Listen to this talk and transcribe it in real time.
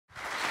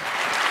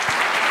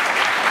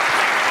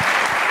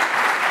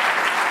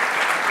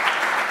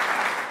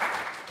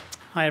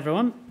Hi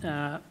everyone,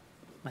 my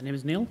name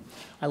is Neil.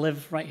 I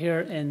live right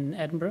here in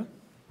Edinburgh.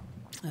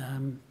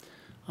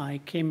 I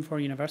came for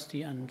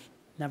university and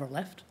never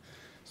left,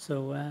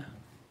 so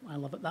I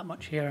love it that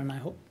much here, and I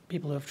hope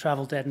people who have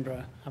travelled to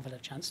Edinburgh have had a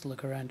chance to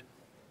look around.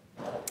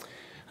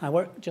 I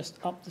work just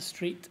up the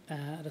street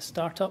at a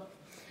startup,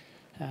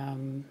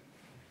 and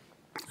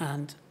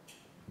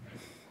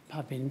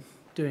I've been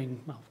doing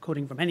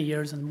coding for many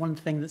years, and one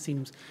thing that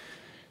seems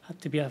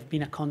to have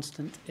been a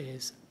constant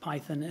is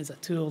Python is a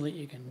tool that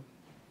you can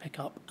pick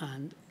up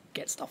and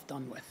get stuff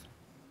done with.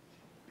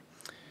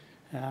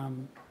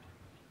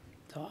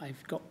 So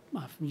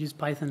I've used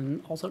Python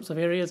in all sorts of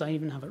areas. I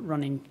even have it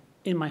running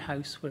in my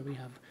house where we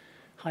have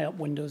high up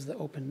windows that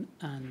open,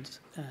 and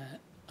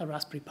a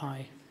Raspberry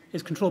Pi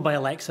is controlled by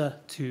Alexa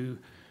to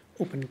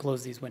open and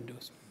close these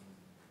windows.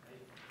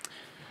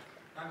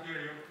 Can't hear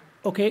you.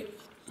 Okay,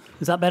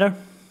 is that better?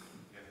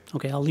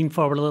 Okay, I'll lean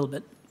forward a little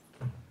bit.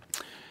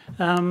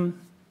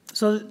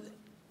 So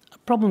a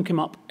problem came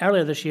up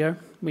earlier this year.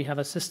 We have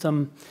a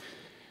system,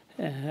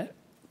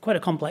 quite a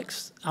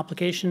complex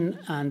application,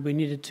 and we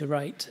needed to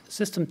write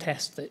system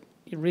tests that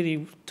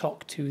really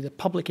talk to the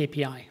public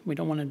API. We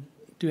don't want to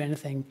do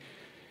anything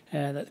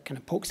that kind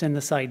of pokes in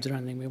the sides or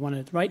anything. We want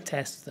to write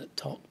tests that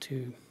talk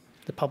to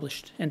the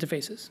published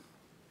interfaces.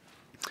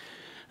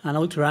 And I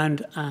looked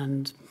around,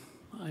 and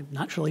I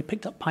naturally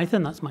picked up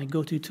Python. That's my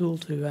go-to tool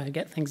to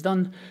get things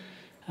done,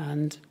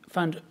 and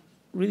found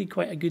really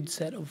quite a good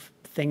set of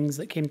things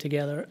that came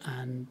together,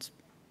 and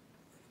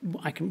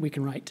we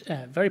can write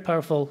very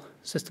powerful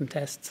system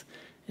tests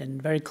in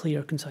very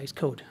clear, concise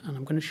code, and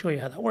I'm going to show you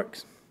how that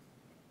works.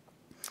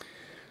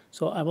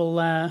 So I will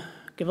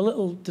give a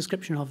little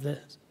description of the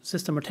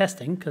system we're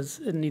testing, because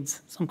it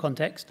needs some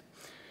context,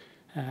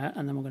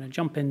 and then we're going to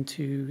jump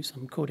into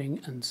some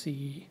coding and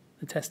see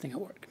the testing at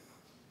work.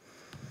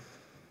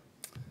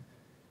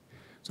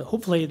 So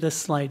hopefully this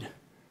slide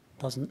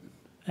doesn't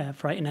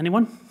frighten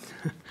anyone.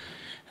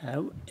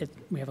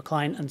 We have a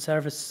client and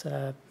service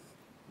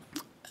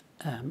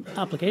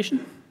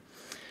application,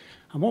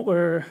 and what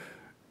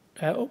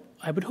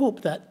I would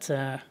hope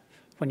that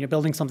when you're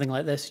building something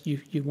like this,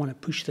 you want to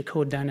push the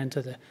code down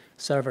into the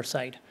server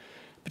side,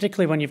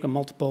 particularly when you've got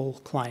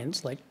multiple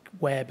clients like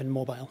web and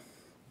mobile.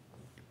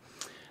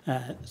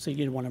 So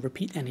you don't want to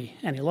repeat any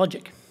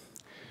logic.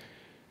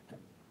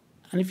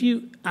 And if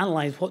you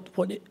analyze what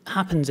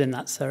happens in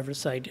that server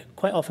side,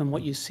 quite often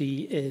what you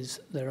see is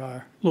there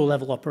are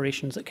low-level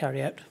operations that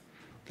carry out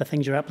the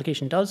things your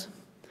application does.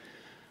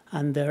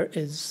 And there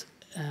is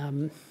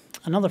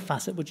another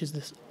facet, which is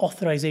this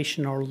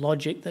authorization or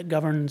logic that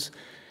governs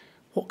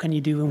what can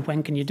you do and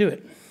when can you do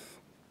it.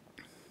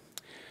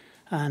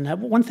 And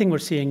one thing we're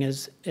seeing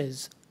is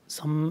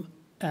some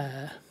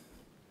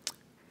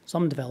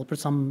developers,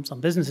 some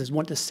businesses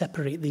want to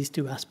separate these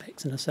two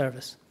aspects in a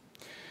service.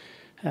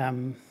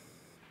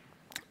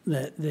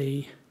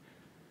 The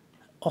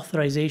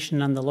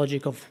authorization and the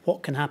logic of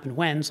what can happen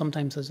when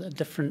sometimes has a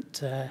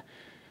different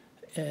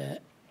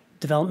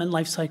development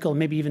life cycle,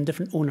 maybe even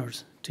different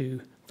owners to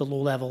the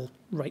low-level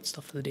write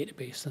stuff to the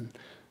database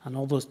and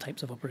all those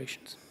types of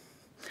operations.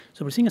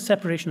 So we're seeing a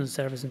separation of the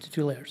service into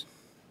two layers.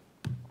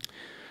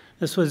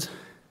 This was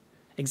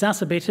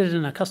exacerbated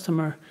in a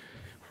customer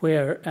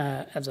where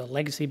as a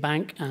legacy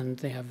bank, and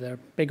they have their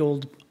big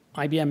old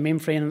IBM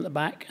mainframe at the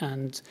back,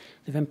 and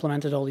they've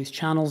implemented all these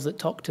channels that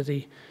talk to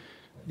the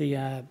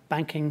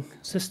banking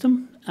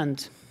system.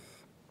 And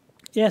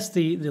yes,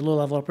 the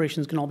low-level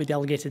operations can all be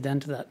delegated then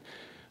to that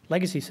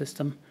legacy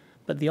system,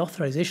 but the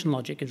authorization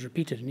logic is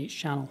repeated in each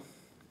channel.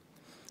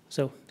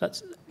 So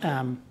that's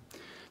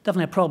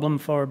definitely a problem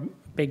for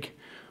big,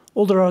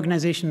 older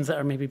organizations that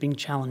are maybe being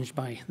challenged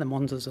by the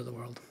Monzos of the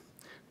world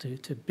to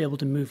be able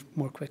to move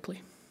more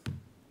quickly.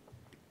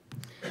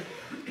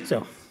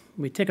 So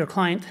we take our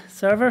client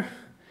server, and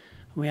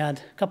we add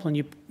a couple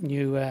of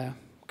new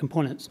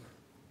components.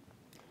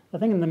 The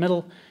thing in the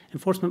middle,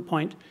 enforcement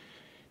point,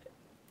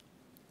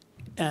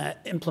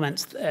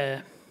 implements,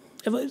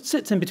 it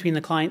sits in between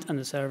the client and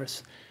the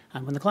service,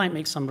 and when the client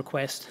makes some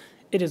request,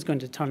 it is going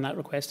to turn that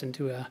request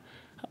into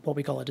what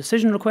we call a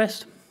decision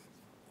request,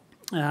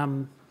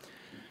 and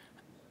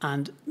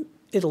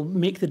it'll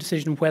make the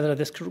decision whether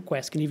this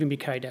request can even be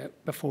carried out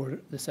before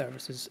the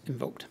service is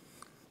invoked.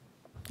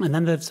 And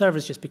then the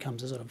service just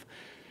becomes a sort of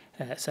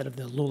set of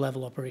the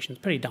low-level operations,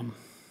 pretty dumb.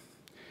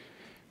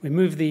 We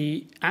move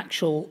the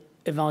actual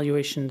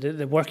evaluation,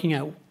 the working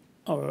out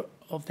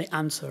of the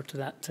answer to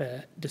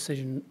that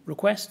decision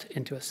request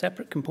into a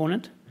separate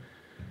component.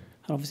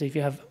 And obviously, if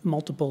you have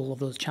multiple of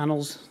those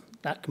channels,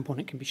 that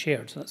component can be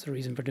shared. So that's the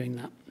reason for doing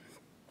that.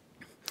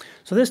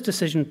 So this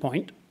decision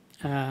point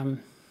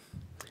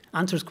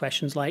answers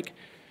questions like,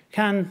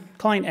 can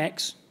client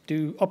X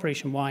do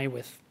operation Y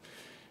with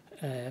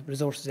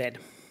resource Z?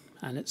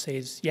 And it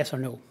says yes or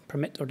no,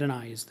 permit or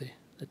deny is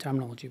the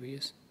terminology we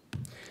use.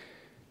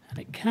 And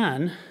it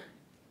can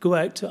go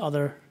out to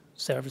other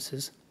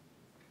services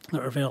that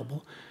are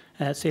available.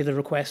 Say the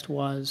request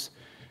was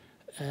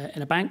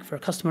in a bank for a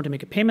customer to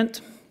make a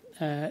payment.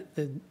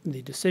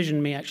 the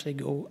decision may actually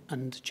go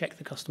and check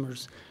the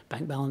customer's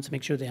bank balance to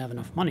make sure they have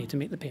enough money to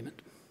make the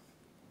payment.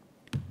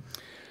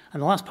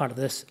 And the last part of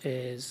this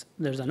is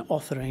there's an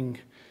authoring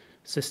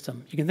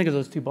system. You can think of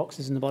those two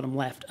boxes in the bottom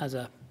left as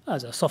a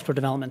software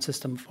development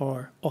system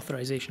for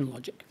authorization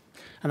logic.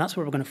 And that's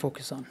what we're going to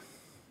focus on.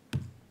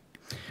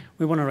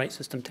 We want to write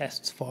system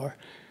tests for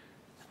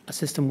a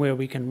system where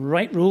we can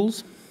write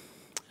rules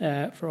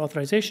for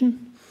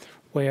authorization,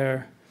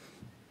 where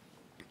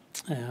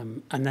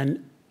and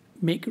then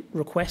make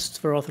requests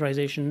for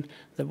authorization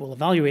that will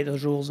evaluate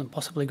those rules and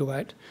possibly go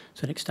out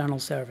to an external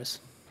service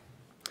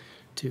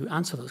to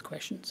answer those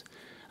questions.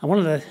 And one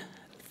of the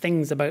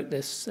things about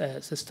this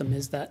system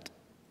is that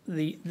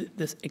the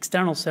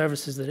external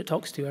services that it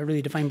talks to are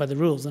really defined by the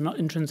rules. They're not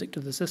intrinsic to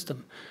the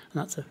system. And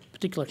that's a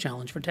particular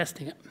challenge for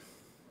testing it.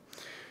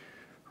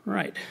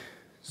 Right,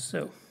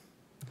 so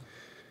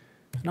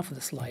enough of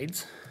the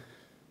slides.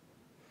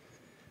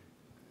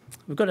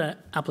 We've got an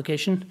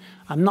application.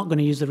 I'm not going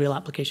to use the real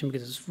application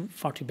because it's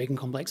far too big and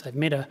complex. I've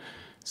made a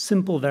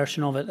simple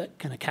version of it that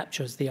kind of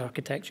captures the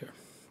architecture.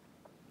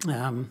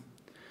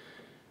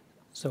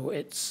 So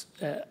it's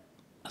a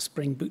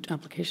Spring Boot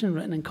application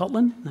written in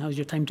Kotlin. Now's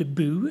your time to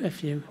boo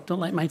if you don't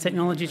like my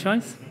technology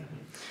choice.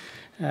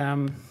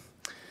 And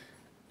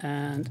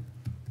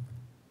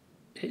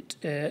it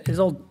is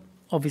all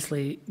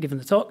obviously, given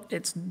the talk,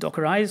 it's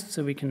Dockerized,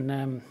 so we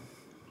can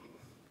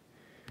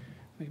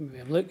maybe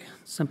have a look.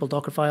 Simple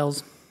Docker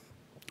files.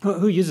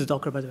 Who uses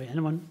Docker, by the way?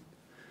 Anyone?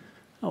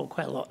 Oh,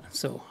 quite a lot.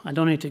 So I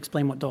don't need to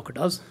explain what Docker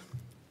does.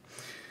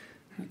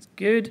 That's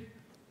good.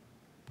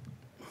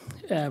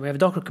 We have a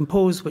Docker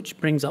Compose, which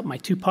brings up my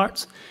two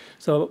parts.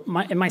 So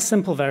in my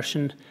simple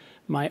version,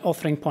 my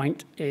authoring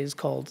point is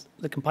called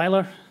the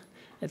compiler.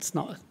 It's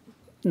not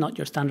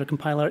your standard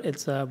compiler.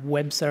 It's a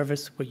web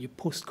service where you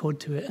post code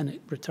to it, and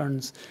it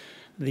returns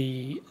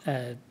the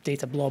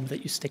data blob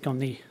that you stick on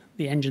the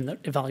engine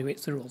that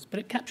evaluates the rules. But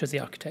it captures the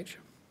architecture.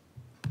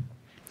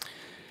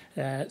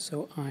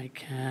 So I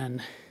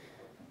can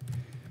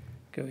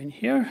go in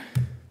here.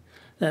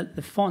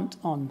 The font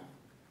on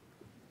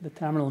the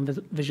terminal in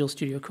Visual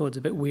Studio Code is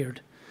a bit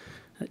weird.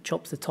 It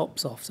chops the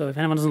tops off. So if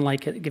anyone doesn't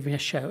like it, give me a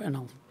shout and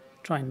I'll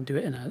try and do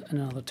it in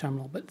another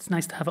terminal. But it's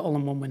nice to have it all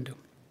in one window.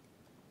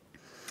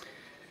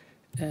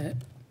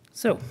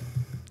 So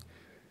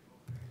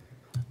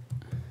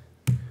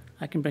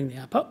I can bring the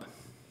app up.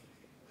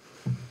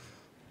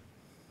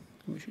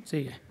 We should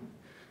see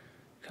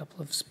a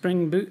couple of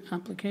Spring Boot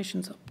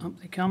applications.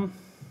 Up they come.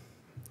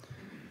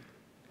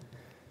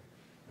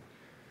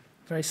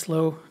 Very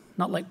slow,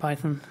 not like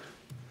Python.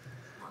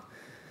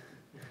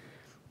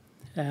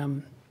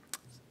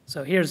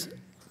 So here's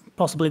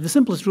possibly the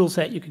simplest rule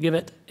set you could give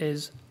it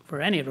is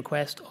for any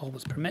request,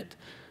 always permit.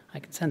 I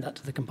can send that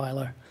to the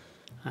compiler,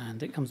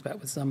 and it comes back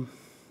with some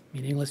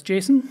meaningless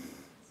JSON.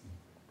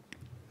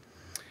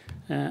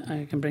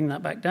 I can bring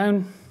that back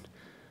down,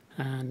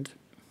 and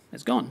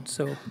it's gone.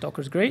 So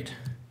Docker's great.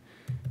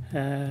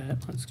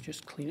 Let's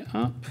just clean it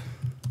up.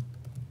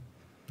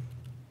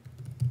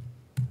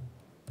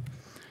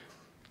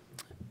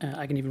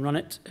 I can even run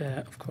it,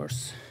 of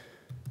course.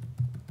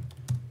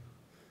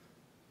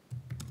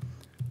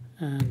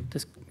 And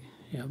just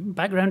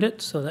background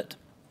it so that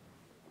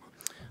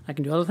I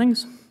can do other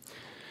things.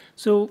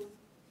 So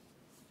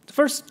the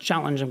first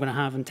challenge I'm going to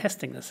have in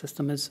testing this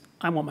system is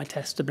I want my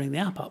tests to bring the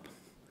app up.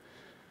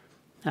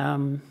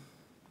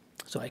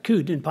 So I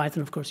could, in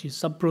Python, of course, use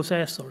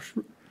subprocess or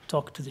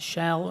talk to the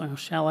shell or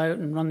shell out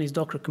and run these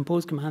Docker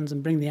Compose commands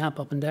and bring the app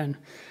up and down.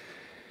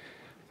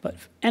 But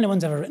if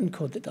anyone's ever written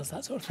code that does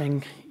that sort of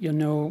thing, you'll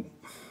know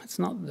it's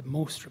not the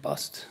most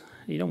robust.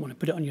 You don't want to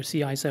put it on your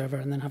CI server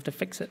and then have to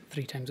fix it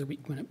 3 times a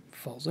week when it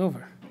falls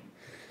over.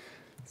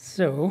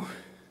 So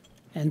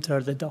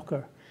enter the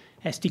Docker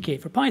SDK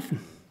for Python.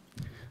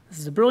 This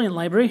is a brilliant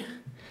library,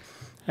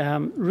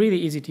 really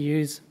easy to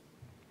use.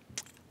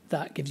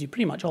 That gives you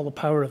pretty much all the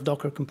power of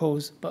Docker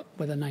Compose, but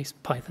with a nice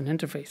Python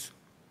interface.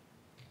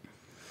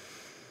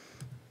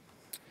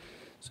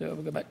 So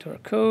we'll go back to our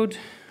code.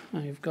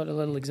 I've got a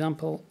little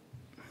example.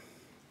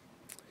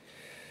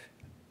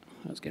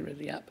 Let's get rid of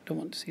the app. Don't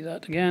want to see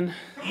that again.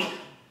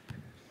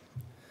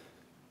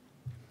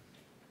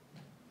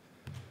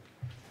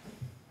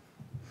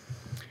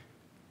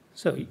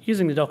 So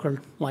using the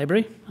Docker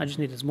library, I just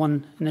need this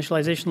one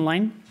initialization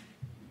line.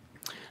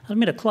 I've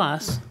made a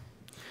class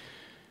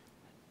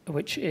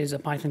which is a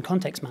Python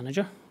context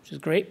manager, which is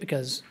great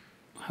because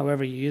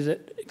however you use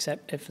it,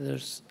 except if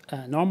there's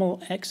a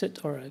normal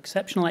exit or an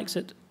exceptional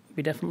exit,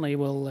 we definitely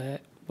will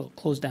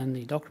close down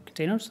the Docker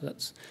container, so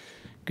that's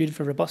good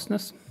for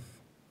robustness.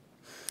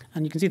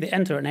 And you can see the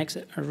enter and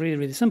exit are really,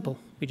 really simple.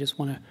 We just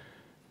want a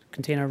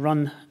container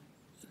run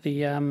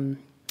the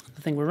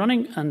thing we're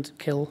running and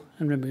kill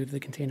and remove the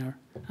container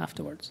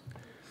afterwards.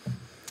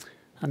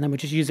 And then we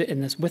just use it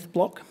in this with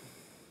block.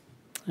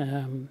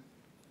 So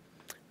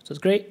it's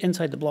great.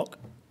 Inside the block,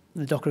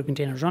 the Docker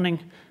container is running,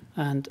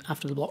 and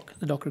after the block,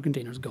 the Docker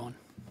container is gone.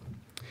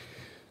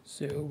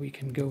 So we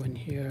can go in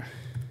here.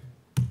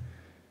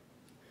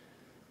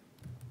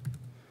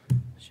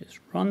 Let's Just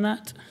run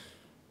that.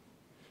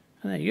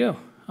 And there you go.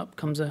 Up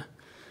comes a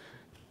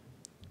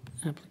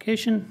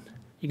application.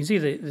 You can see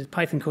the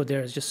Python code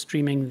there is just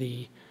streaming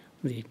the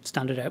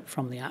standard out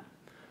from the app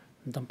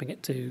and dumping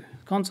it to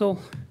the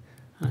console.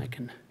 And I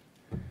can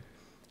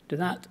do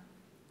that,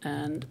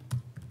 and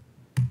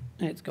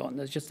it's gone.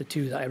 There's just the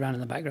two that I ran in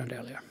the background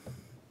earlier.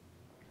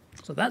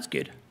 So that's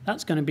good.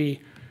 That's going to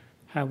be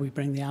how we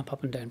bring the app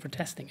up and down for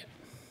testing it.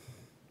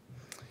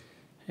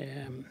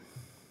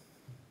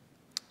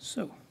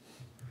 So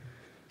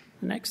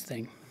the next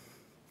thing,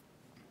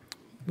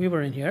 we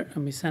were in here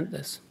and we sent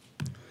this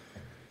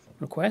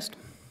request.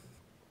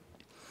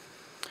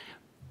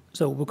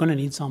 So we're going to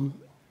need some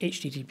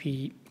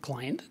HTTP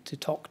client to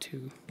talk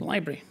to the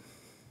library,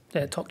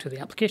 talk to the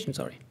application,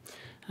 sorry.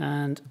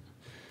 And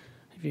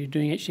if you're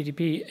doing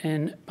HTTP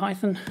in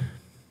Python,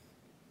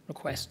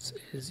 requests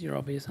is your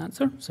obvious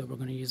answer, so we're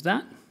going to use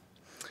that.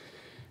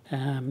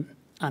 And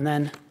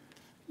then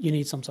you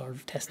need some sort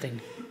of testing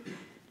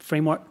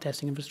framework,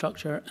 testing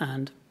infrastructure,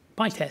 and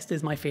Pytest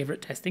is my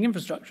favorite testing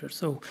infrastructure,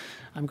 so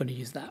I'm going to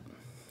use that.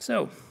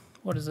 So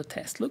what does a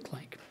test look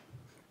like?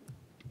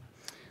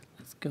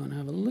 Let's go and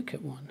have a look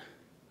at one.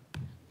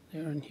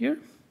 There and here.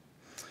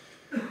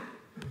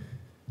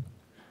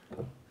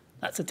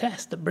 That's a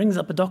test that brings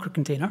up a Docker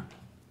container,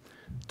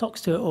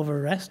 talks to it over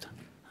a REST,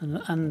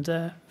 and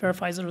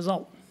verifies the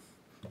result.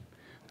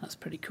 That's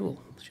pretty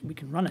cool. We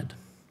can run it.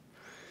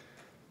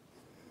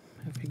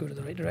 If we go to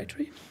the right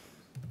directory.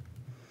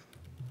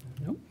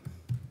 Nope.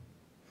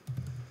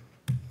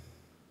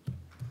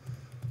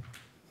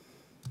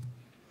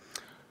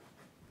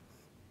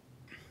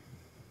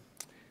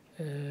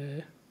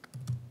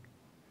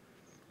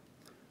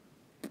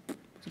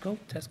 What's it called?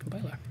 Test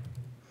compiler.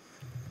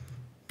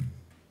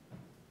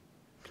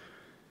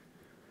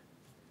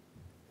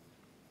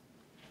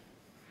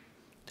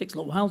 Takes a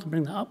little while to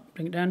bring that up,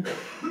 bring it down.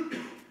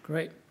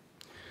 Great.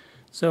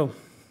 So,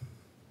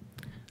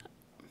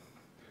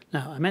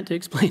 now I meant to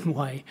explain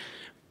why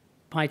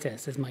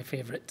Pytest is my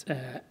favorite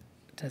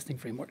testing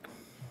framework.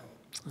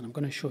 And I'm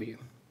going to show you.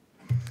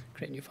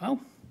 Create a new file.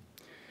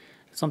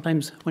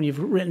 Sometimes when you've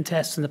written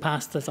tests in the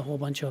past, there's a whole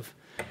bunch of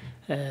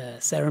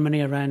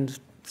ceremony around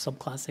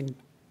subclassing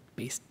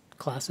based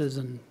classes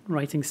and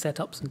writing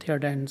setups and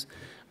teardowns.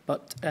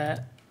 But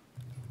a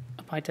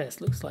Pytest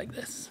looks like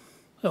this.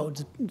 Oh,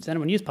 does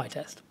anyone use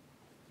Pytest?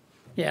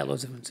 Yeah,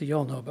 loads of them. So you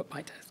all know about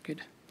Pytest.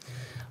 Good.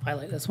 I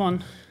like this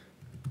one.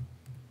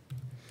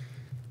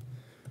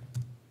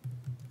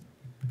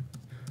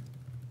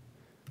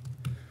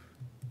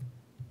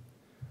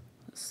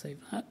 Let's save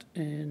that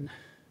in.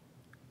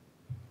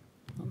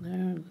 On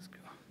there. Let's go.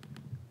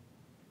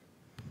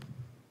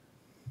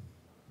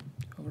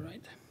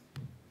 Overwrite.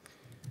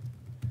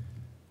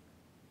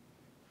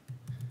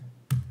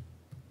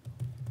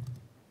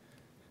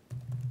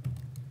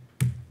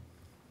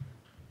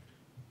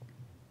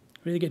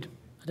 Really good.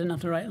 I didn't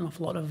have to write an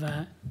awful lot of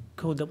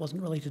code that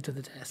wasn't related to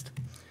the test.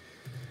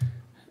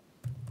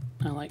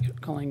 I like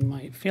calling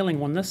my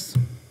failing one this.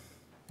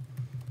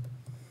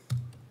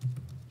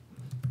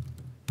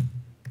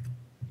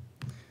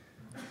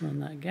 Run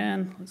that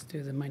again. Let's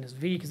do the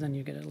 -v because then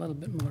you get a little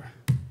bit more.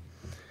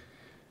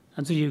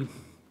 And so you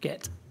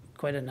get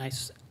quite a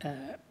nice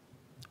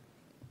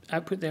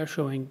output there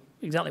showing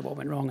exactly what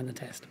went wrong in the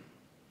test.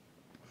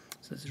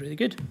 So this is really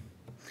good.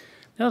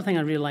 The other thing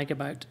I really like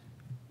about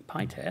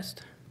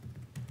Pytest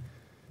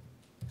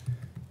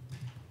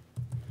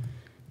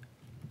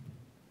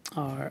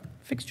are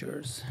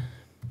fixtures.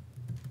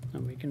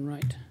 And we can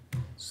write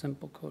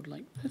simple code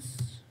like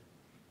this.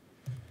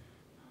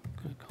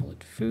 I'm going to call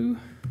it foo.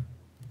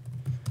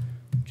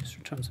 Just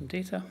return some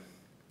data.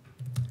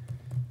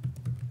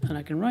 And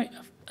I can write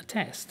a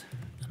test.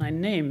 And I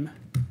name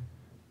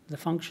the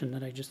function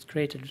that I just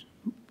created,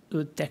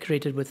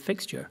 decorated with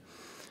fixture,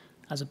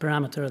 as a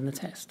parameter in the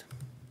test.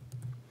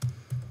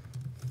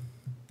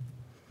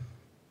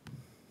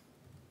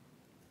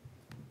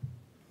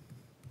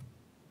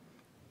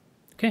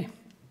 Okay,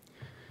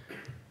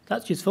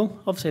 that's useful.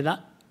 Obviously,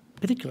 that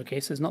particular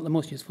case is not the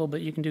most useful,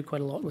 but you can do quite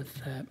a lot with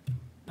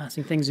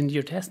passing things into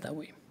your test that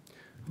way.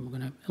 And we're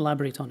going to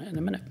elaborate on it in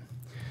a minute.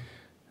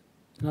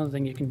 Another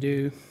thing you can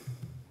do,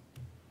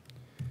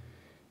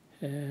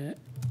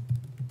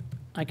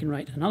 I can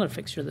write another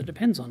fixture that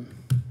depends on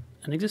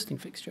an existing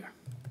fixture.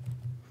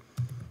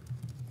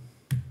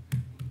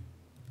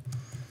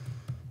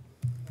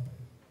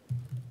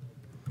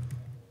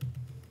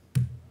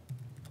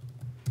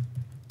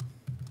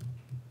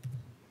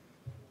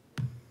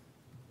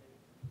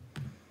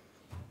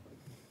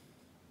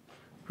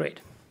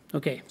 Great.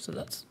 Okay, so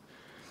that's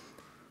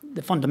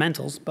the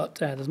fundamentals, but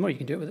there's more you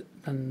can do with it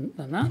than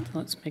that.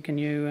 Let's make a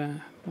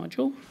new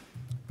module.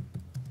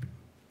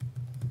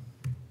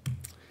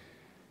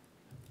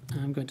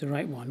 I'm going to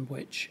write one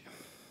which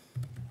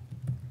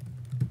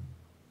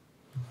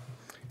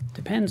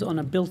depends on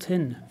a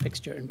built-in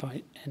fixture in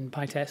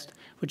Pytest,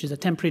 which is a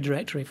temporary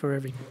directory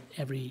for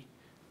every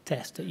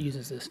test that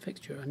uses this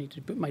fixture. I need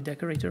to put my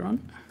decorator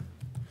on.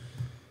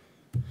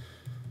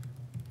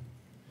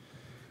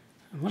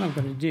 And what I'm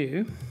going to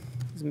do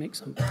is is make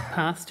some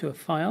path to a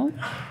file.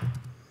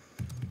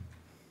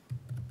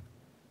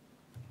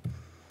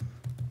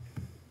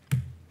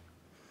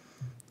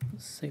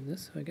 Let's save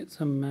this so I get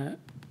some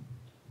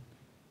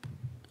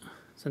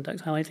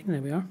syntax highlighting.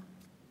 There we are.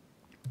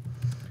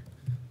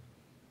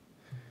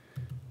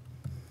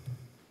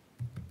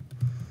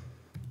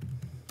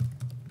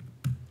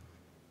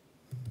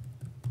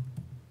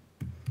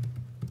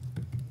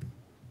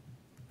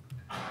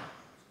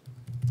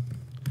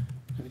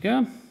 There we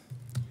go.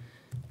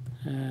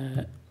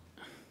 And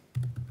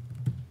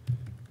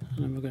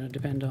then we're going to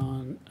depend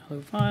on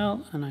hello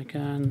file, and I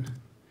can,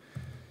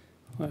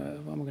 what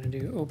am I going to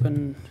do?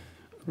 Open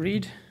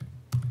read.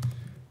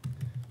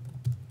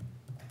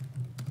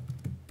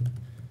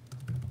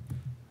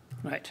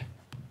 Right,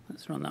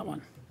 let's run that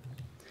one.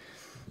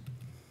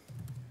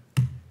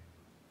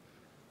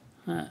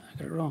 I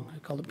got it wrong. I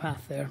called it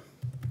path there.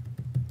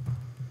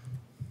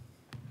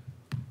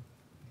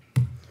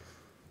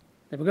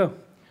 There we go.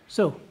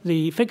 So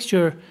the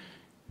fixture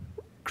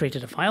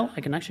created a file.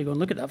 I can actually go and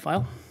look at that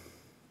file.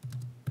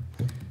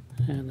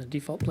 And the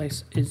default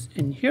place is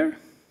in here.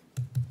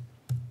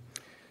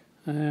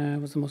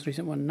 What's the most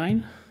recent one?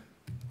 9?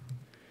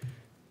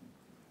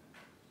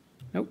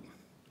 Nope.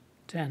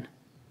 10.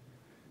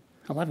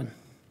 11.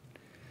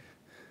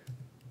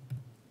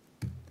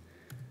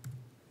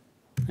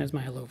 There's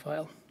my hello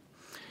file.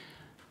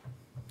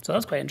 So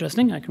that's quite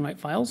interesting. I can write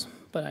files,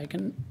 but I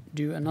can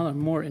do another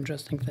more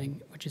interesting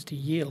thing, which is to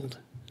yield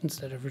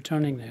instead of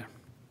returning there.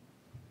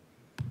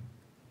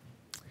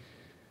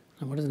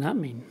 And what does that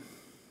mean?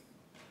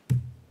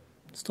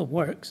 It still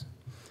works,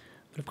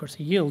 but of course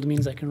a yield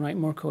means I can write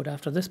more code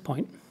after this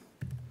point.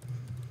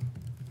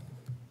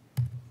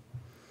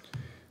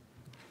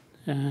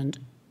 And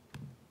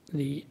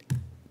the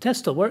test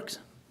still works,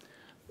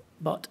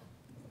 but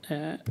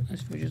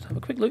let's just have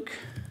a quick look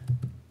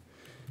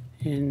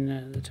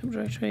in the temp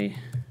directory.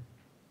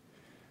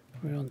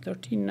 We're on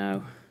 13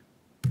 now.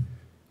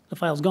 The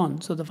file's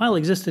gone. So the file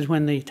existed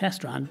when the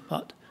test ran,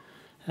 but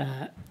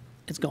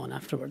it's gone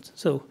afterwards.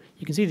 So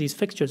you can see these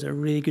fixtures are a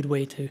really good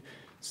way to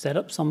set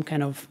up some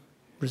kind of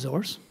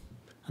resource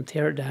and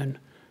tear it down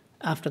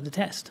after the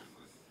test.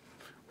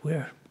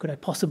 Where could I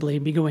possibly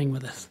be going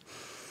with this?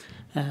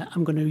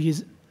 I'm going to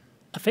use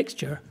a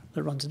fixture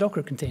that runs a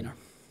Docker container.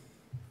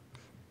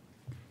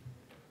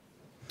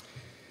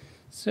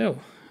 So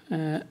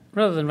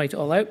rather than write it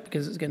all out,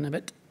 because it's getting a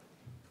bit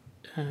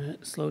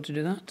slow to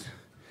do that,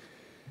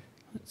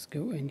 let's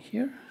go in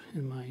here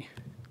in my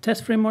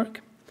test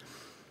framework.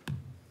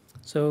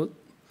 So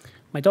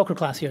my Docker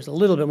class here is a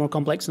little bit more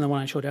complex than the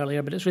one I showed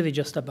earlier, but it's really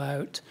just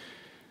about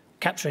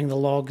capturing the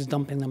logs,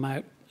 dumping them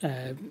out,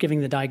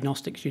 giving the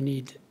diagnostics you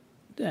need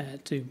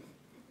to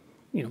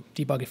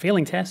debug a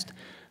failing test,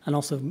 and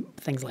also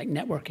things like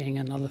networking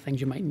and other things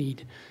you might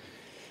need.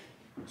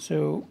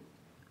 So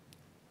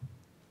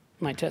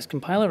my test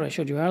compiler I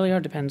showed you earlier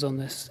depends on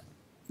this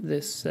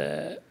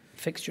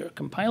fixture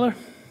compiler,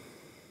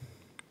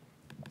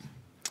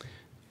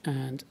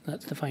 and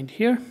that's defined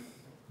here.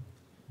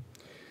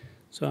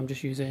 So I'm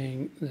just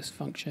using this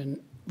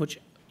function which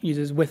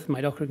uses with my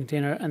Docker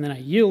container, and then I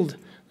yield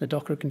the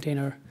Docker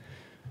container,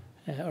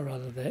 or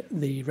rather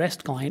the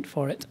REST client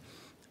for it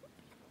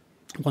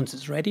once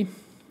it's ready,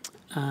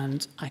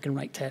 and I can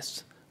write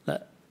tests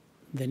that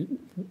then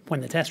when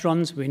the test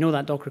runs, we know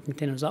that Docker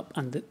container is up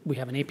and that we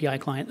have an API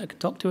client that can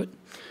talk to it,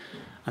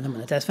 and then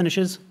when the test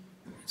finishes,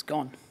 it's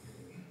gone.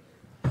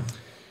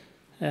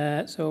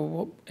 So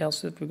what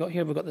else have we got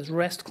here? We've got this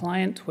REST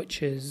client,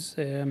 which is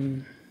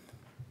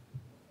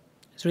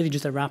it's really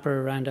just a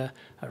wrapper around a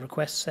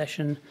request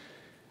session.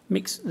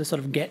 Makes the sort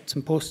of gets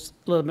and posts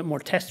a little bit more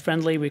test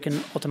friendly. We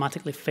can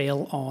automatically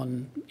fail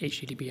on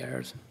HTTP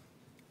errors.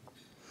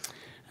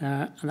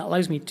 And that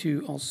allows me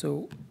to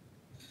also,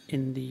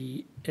 in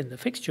the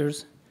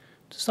fixtures,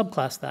 to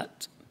subclass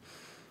that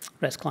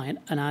REST client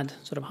and add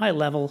sort of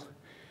high-level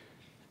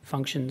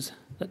functions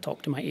that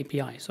talk to my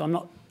API. So I'm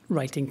not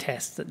writing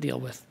tests that deal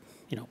with,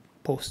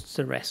 posts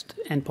to REST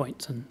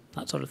endpoints and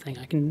that sort of thing.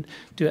 I can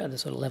do it at the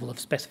sort of level of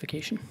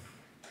specification.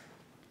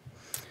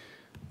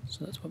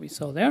 So that's what we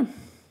saw there.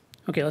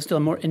 Okay, let's do a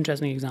more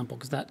interesting example,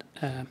 because that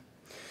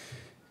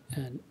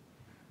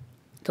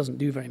doesn't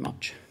do very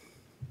much.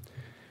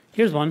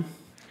 Here's one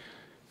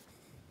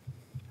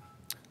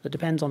that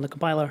depends on the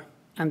compiler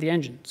and the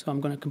engine. So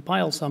I'm going to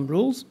compile some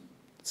rules,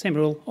 same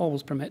rule,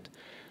 always permit,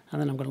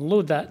 and then I'm going to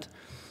load that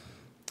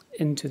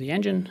into the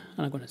engine,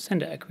 and I'm going to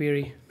send it a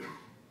query,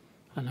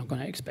 and I'm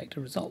going to expect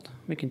a result.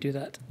 We can do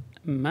that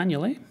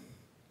manually.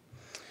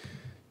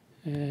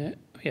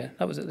 Yeah,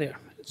 that was it there.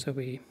 So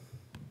we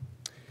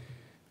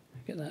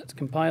get that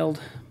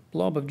compiled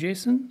blob of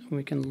JSON, and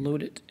we can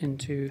load it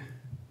into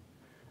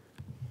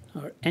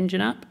our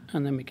engine app,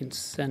 and then we can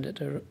send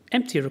it an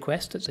empty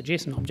request. It's a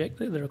JSON object,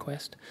 the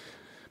request,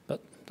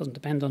 but doesn't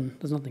depend on,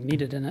 there's nothing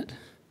needed in it.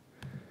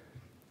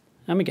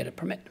 And we get a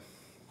permit.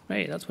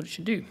 Right, that's what it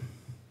should do.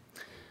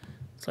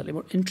 Slightly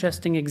more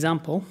interesting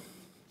example.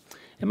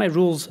 In my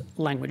rules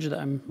language that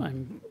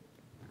I'm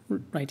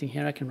writing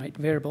here, I can write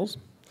variables.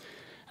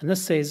 And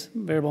this says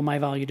variable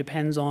myValue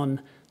depends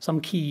on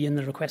some key in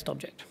the request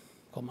object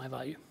called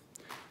myValue.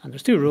 And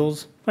there's two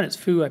rules. When it's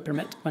foo, I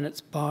permit. When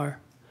it's bar,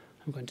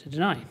 I'm going to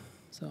deny.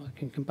 So I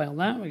can compile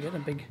that. We get a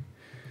big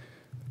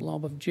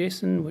blob of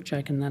JSON, which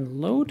I can then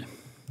load.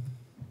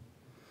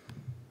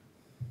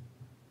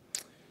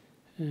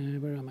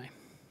 Where am I?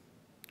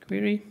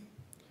 Query.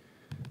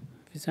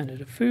 If you send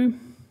it a foo,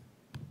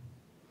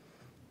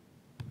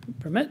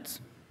 permits.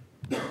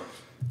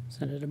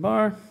 Send it a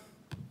bar.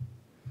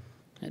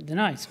 It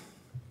denies.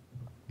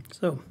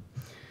 So,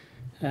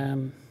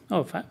 in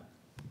fact,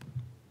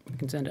 we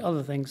can send it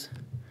other things,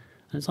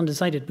 and it's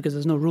undecided because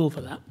there's no rule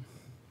for that.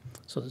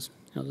 So there's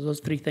those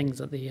three things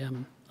that the,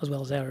 as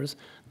well as errors,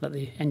 that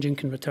the engine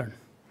can return.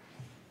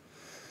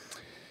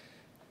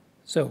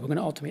 So we're going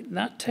to automate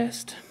that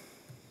test.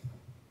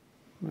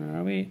 Where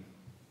are we?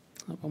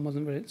 That one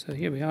wasn't right. So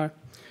here we are.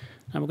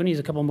 And we're going to use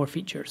a couple more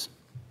features.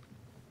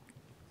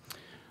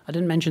 I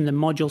didn't mention the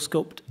module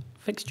scoped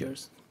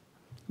fixtures.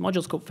 The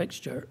module scope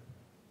fixture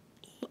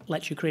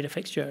lets you create a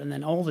fixture, and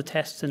then all the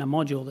tests in a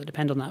module that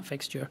depend on that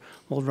fixture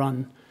will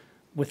run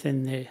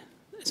within the,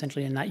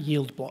 essentially in that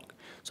yield block.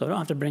 So I don't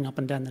have to bring up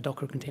and down the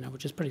Docker container,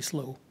 which is pretty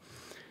slow.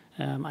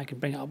 I can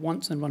bring it up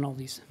once and run all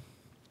these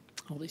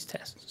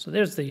tests. So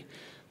there's the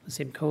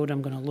same code.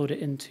 I'm going to load it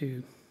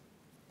into,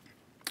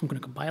 I'm going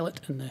to compile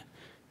it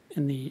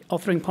in the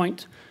authoring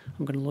point.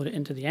 I'm going to load it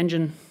into the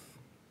engine.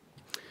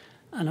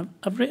 And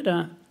I've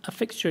written a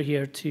fixture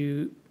here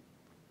to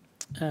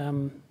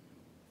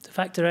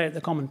factor out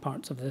the common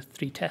parts of the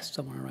three tests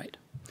I want to write.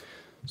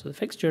 So the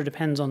fixture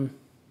depends on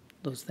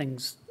those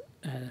things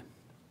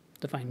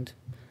defined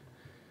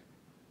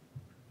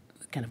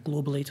kind of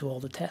globally to all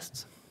the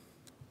tests.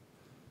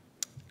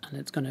 And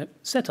it's going to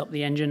set up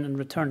the engine and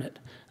return it.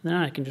 And then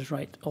I can just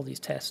write all these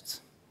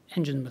tests,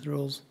 engine with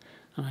rules,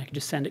 and I can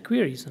just send it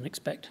queries and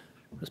expect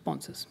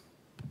responses.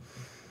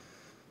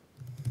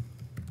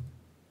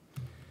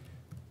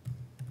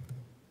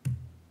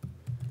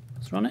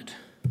 Let's run it.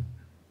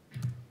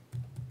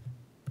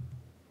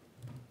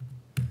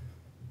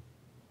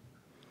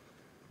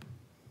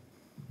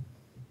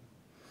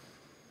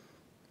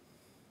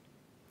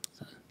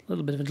 A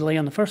little bit of a delay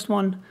on the first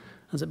one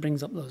as it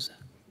brings up those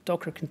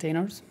Docker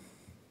containers.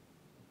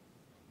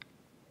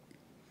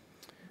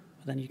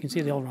 But then you can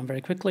see they all run very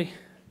quickly,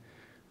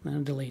 and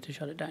then a delay to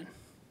shut it down.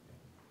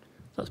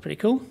 So that's pretty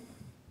cool.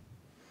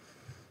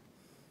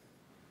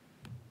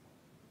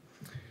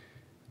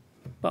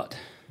 But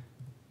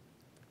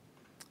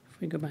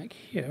if we go back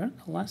here,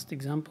 the last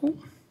example,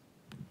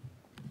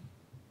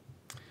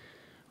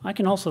 I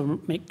can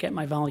also get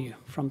my value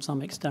from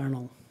some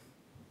external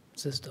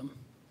system.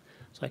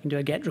 So I can do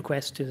a GET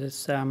request to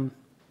this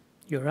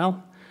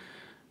URL,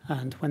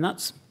 and when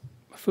that's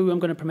foo, I'm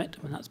going to permit.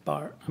 When that's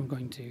bar, I'm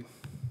going to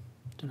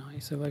deny.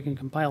 So I can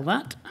compile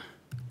that.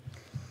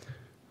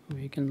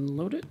 We can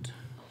load it.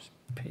 Just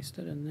paste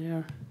it in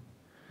there.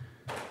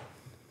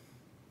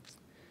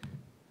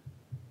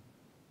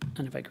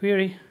 And if I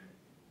query,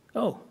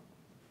 oh,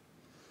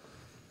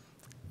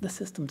 the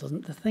system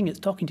doesn't, the thing it's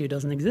talking to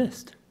doesn't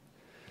exist.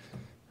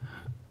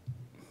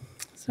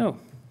 So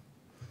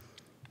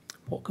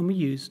what can we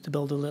use to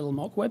build a little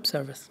mock web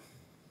service?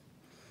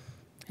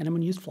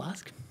 Anyone use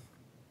Flask?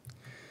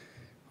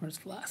 Where's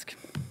Flask?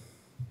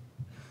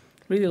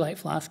 Really like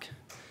Flask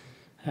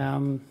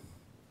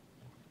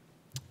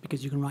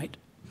because you can write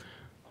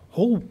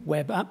whole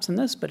web apps in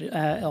this, but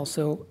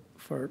also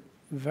for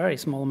very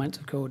small amounts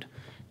of code,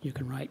 you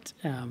can write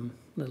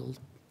little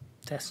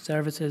test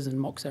services and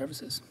mock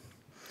services.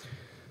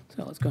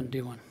 So let's go and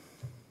do one.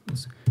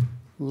 Let's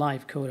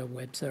live code a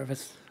web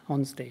service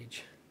on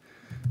stage.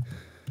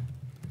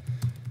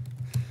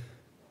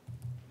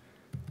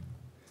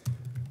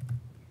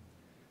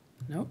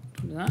 No,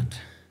 don't do that.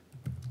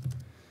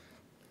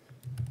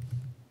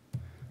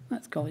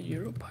 Let's call it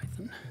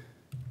EuroPython.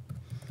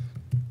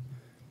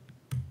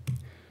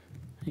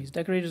 Use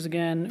decorators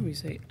again. We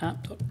say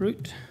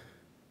app.root.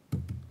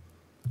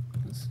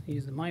 Let's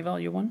use the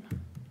myValue one.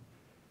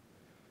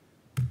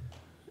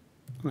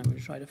 And then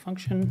we try the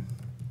function.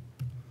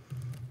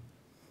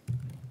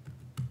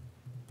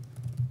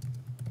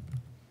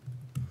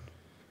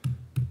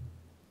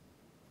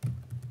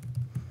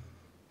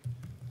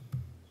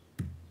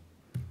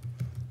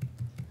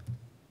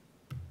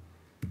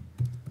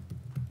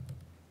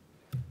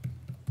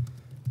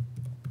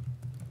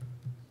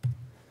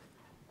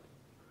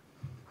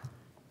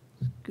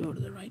 Go to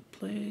the right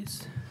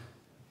place.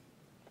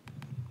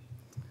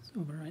 Let's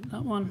overwrite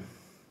that one.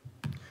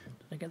 Did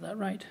I get that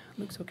right?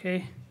 Looks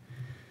okay.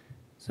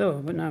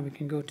 So, but now we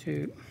can go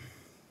to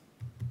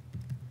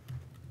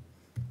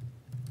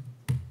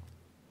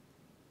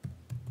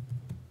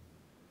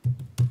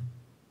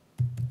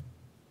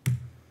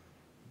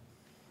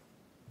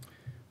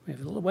we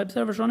have a little web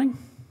service running.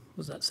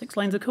 Was that 6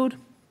 lines of code?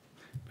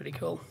 Pretty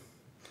cool.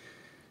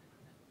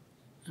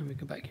 And we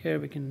go back here.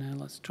 We can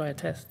let's try a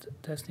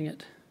testing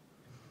it.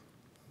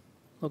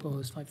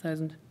 Localhost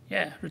 5000.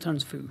 Yeah,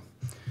 returns foo.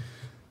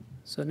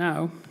 So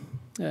now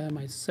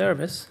my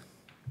service,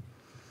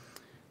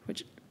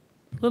 which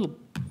a little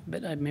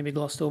bit I maybe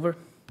glossed over.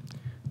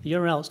 The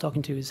URL it's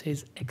talking to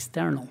is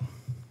external,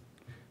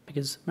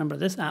 because remember,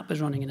 this app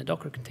is running in a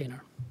Docker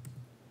container.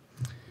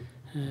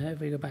 If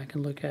we go back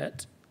and look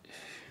at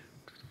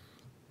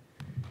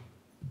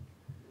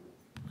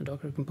the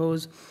Docker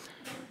Compose,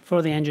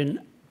 for the engine,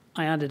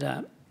 I added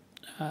a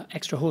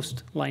extra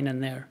host line in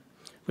there,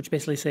 which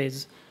basically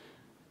says,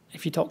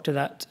 if you talk to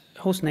that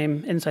host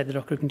name inside the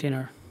Docker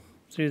container,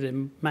 through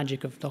the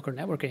magic of Docker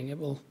networking, it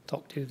will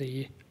talk to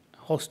the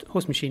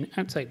host machine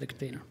outside the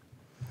container.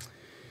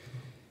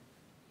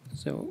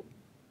 So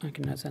I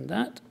can now send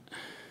that.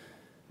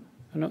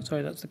 Oh, no,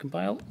 sorry, that's the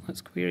compile.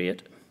 Let's query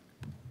it.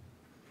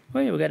 Oh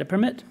yeah, we get a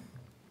permit.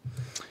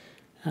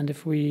 And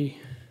if we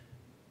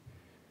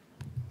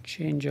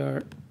change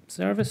our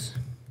service,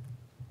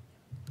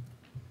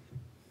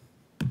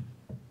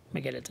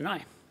 we get a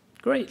deny.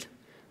 Great.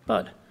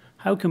 But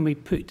how can we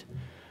put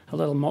a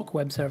little mock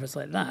web service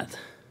like that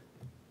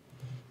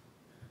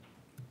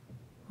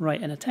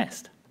right in a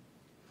test?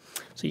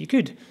 So you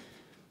could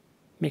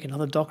make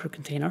another Docker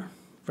container,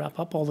 wrap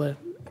up all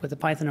with the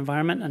Python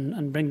environment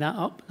and bring that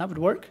up. That would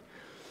work.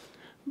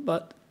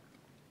 But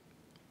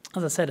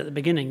as I said at the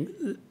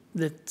beginning,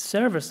 the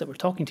service that we're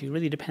talking to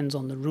really depends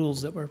on the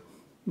rules that we're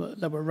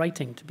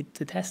writing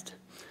to test.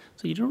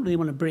 So you don't really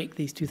want to break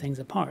these two things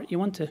apart. You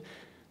want to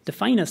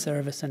define a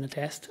service in a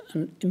test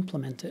and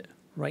implement it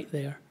right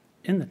there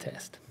in the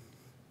test.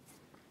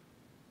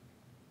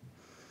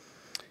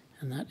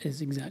 And that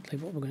is exactly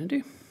what we're going to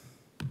do.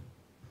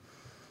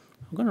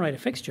 I'm going to write a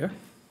fixture,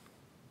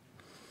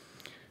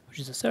 which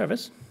is a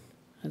service.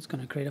 It's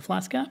going to create a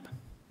Flask app.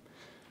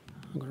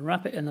 I'm going to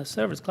wrap it in a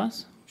service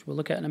class, which we'll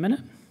look at in a minute.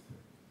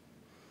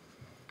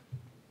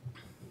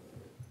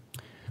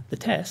 The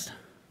test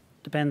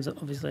depends,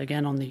 obviously,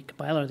 again, on the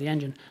compiler, the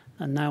engine,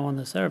 and now on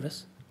the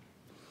service.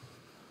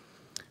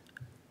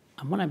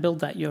 And when I build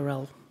that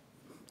URL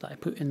that I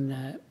put in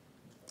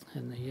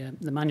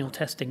the manual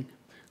testing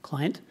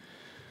client,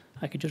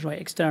 I could just write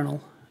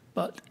external,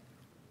 but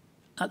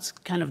that's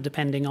kind of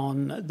depending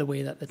on the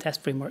way that the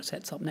test framework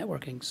sets up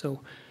networking.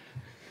 So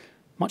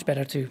much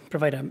better to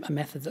provide a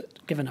method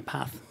that, given a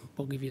path,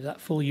 will give you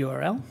that full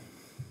URL.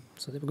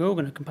 So there we go. We're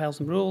going to compile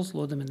some rules,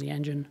 load them in the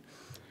engine.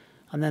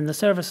 And then the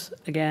service,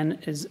 again,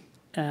 is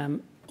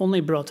only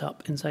brought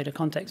up inside a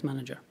context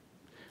manager.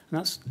 And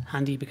that's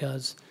handy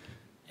because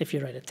if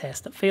you write a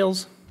test that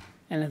fails,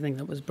 anything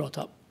that was brought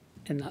up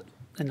in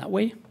that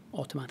way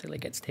automatically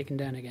gets taken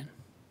down again.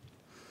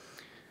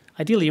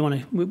 Ideally, you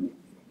want to.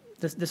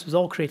 This was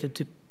all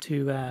created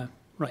to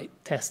write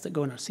tests that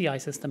go in our CI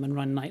system and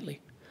run nightly,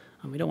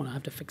 and we don't want to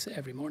have to fix it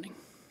every morning.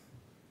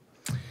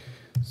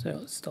 So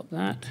let's stop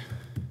that.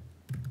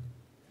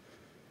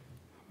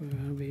 Where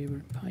are we? We're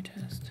in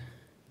Pytest.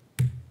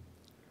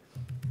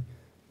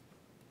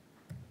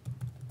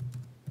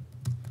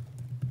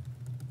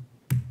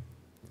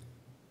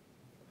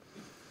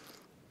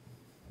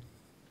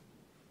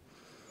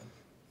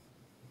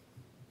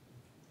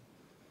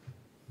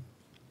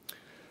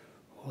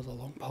 Oh, the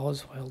long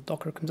pause while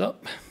Docker comes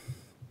up.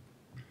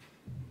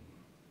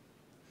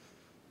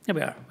 There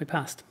we are, we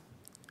passed.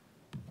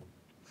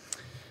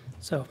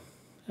 So,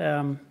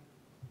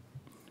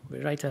 we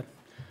write a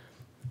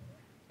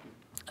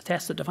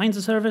test that defines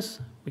the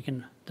service. We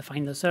can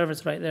define the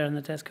service right there in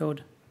the test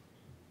code.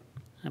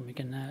 And we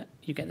can,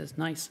 you get this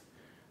nice,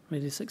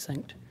 really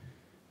succinct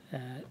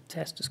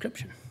test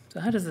description. So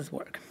how does this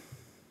work?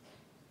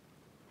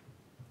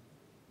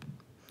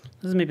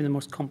 This is maybe the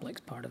most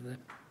complex part of the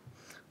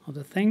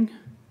thing.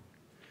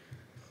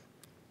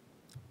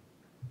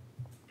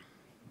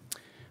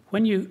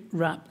 When you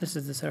wrap, this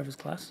is the service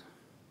class,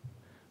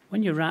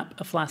 when you wrap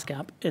a Flask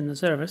app in the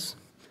service,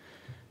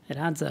 it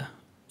adds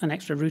an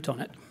extra root on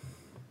it.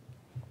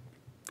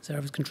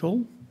 Service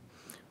control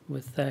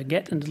with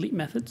get and delete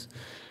methods.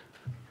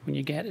 When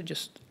you get, it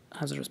just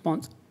has a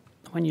response.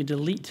 When you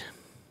delete,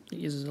 it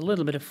uses a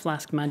little bit of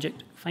Flask magic,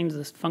 finds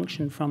this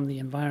function from the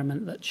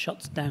environment that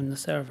shuts down the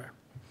server.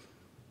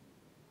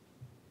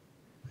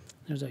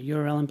 There's a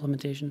URL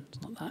implementation.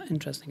 It's not that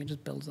interesting. It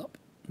just builds up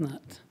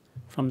that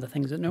from the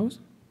things it knows.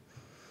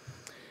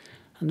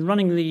 And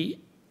running the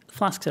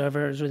Flask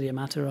server is really a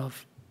matter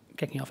of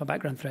kicking off a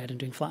background thread and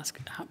doing flask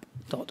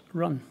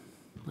app.run,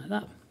 like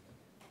that.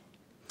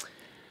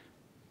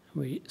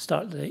 We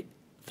start the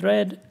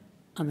thread,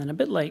 and then a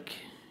bit like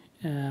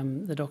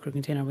the Docker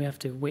container, we have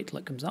to wait till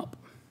it comes up.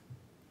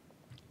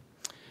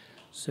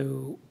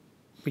 So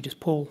we just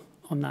pull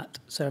on that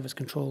service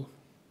control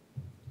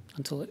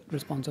until it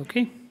responds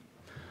OK.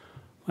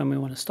 When we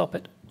want to stop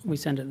it, we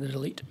send it the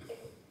delete,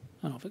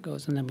 and off it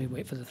goes, and then we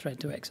wait for the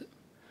thread to exit.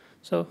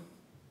 So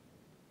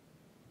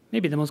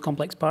maybe the most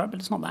complex part,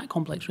 but it's not that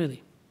complex,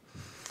 really.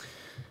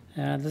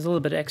 There's a little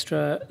bit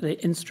extra. The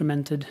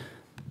instrumented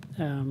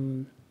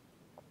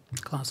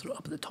class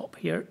up at the top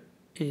here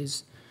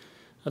is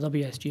a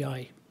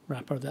WSGI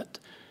wrapper that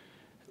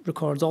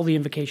records all the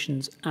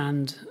invocations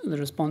and the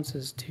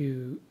responses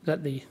to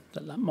that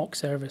mock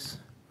service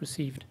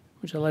received,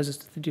 which allows us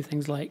to do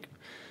things like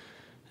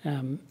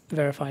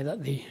verify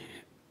that the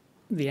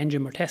the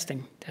engine we're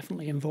testing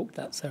definitely invoked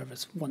that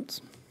service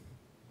once,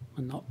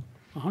 and not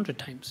 100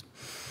 times.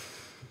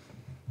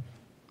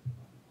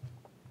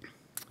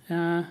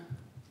 And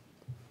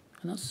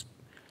that's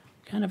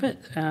kind of it.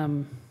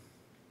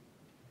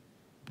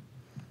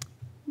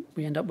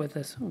 We end up with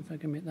this, if I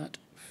can make that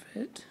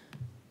fit.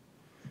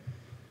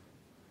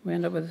 We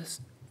end up with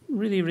this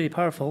really, really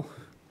powerful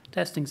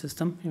testing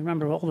system. You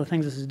remember all the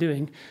things this is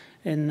doing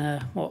in,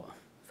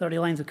 30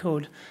 lines of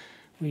code.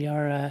 We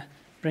are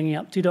bringing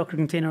up 2 Docker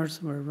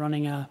containers. We're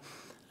running a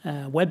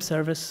web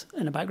service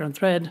in a background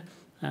thread,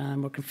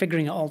 and we're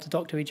configuring it all to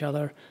talk to each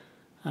other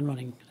and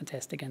running a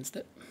test against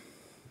it.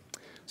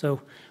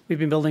 So we've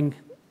been building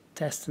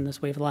tests in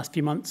this way for the last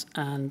few months,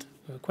 and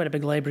we have quite a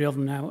big library of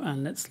them now,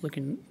 and it's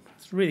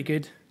really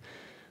good.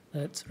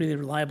 It's really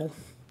reliable,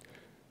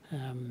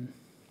 and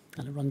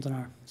it runs on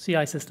our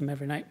CI system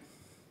every night.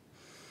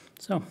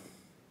 So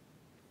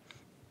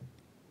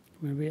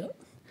maybe a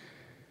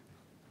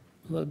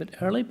little bit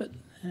early, but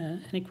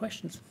any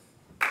questions?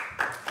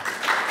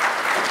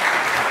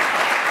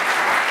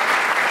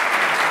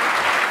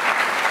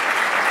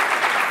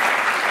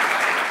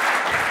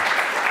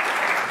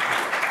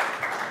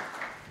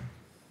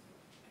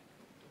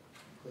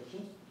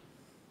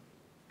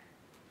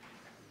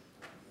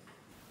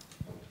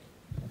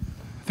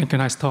 Thank you,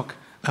 nice talk.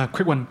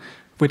 Quick one,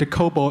 will the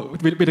code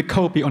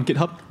be on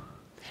GitHub?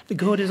 The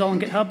code is all on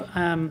GitHub.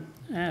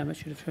 I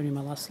should have shown you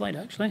my last slide,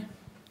 actually.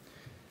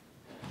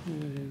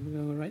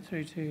 We'll go right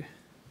through to,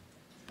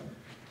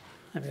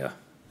 there we go.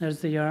 There's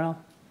the URL.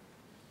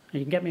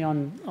 You can get me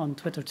on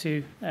Twitter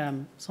too.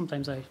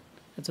 Sometimes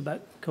it's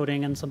about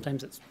coding, and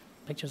sometimes it's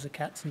pictures of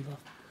cats and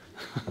stuff.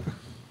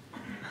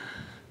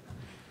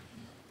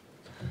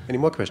 Any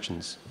more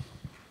questions?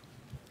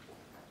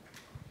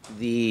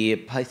 The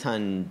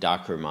Python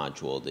Docker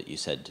module that you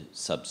said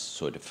subs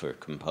sort of for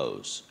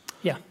compose.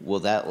 Yeah. Will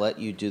that let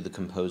you do the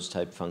compose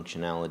type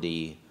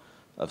functionality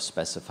of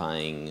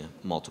specifying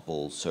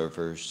multiple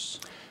servers,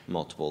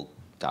 multiple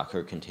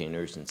Docker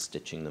containers, and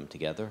stitching them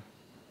together?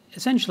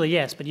 Essentially,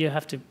 yes, but you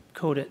have to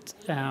code it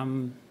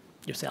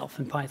yourself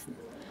in Python.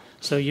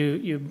 So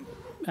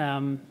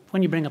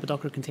when you bring up a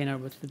Docker container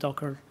with the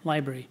Docker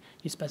library,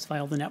 you specify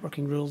all the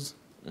networking rules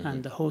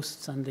and the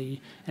hosts and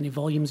any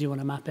volumes you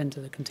want to map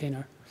into the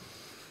container.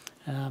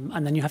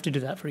 And then you have to do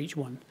that for each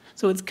one.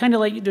 So it's kind of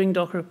like doing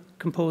Docker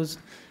Compose,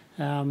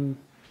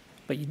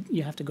 but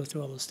you have to go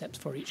through all those steps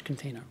for each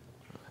container,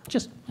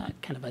 just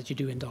kind of as you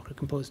do in Docker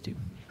Compose too.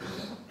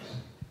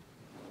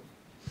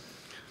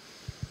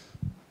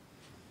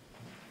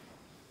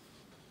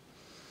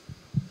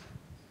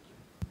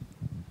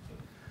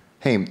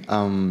 Hey,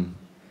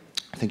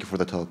 thank you for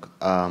the talk.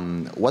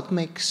 What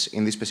makes,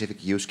 in this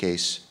specific use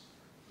case,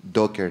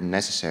 Docker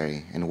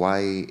necessary, and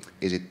why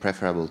is it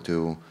preferable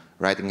to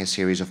writing a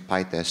series of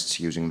Pytests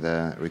using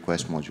the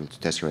request module to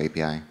test your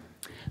API?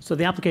 So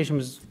the application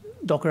was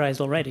Dockerized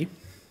already,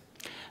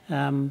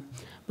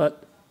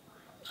 but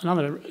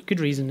another good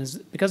reason is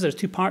because there's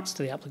 2 parts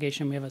to the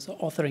application. We have an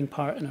authoring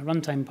part and a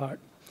runtime part,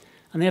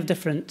 and they have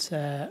different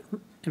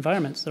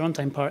environments. The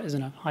runtime part is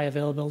in a high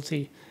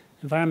availability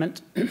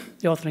environment,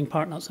 the authoring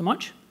part not so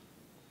much.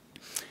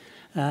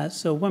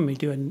 So when we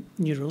do a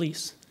new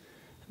release,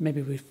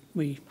 maybe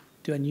we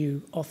do a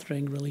new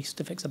authoring release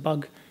to fix a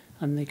bug,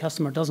 and the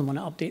customer doesn't want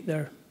to update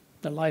their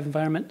live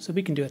environment, so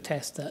we can do a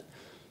test that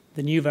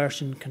the new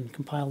version can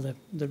compile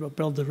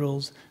build the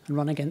rules and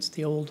run against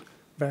the old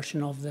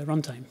version of the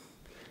runtime.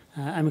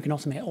 And we can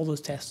automate all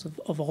those tests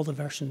of all the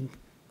version,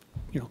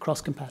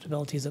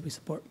 cross-compatibilities that we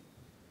support.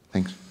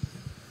 Thanks.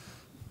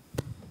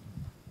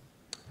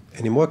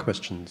 Any more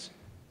questions?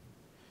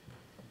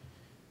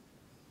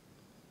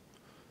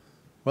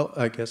 Well,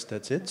 I guess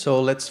that's it. So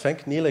let's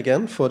thank Neil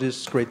again for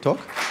this great talk.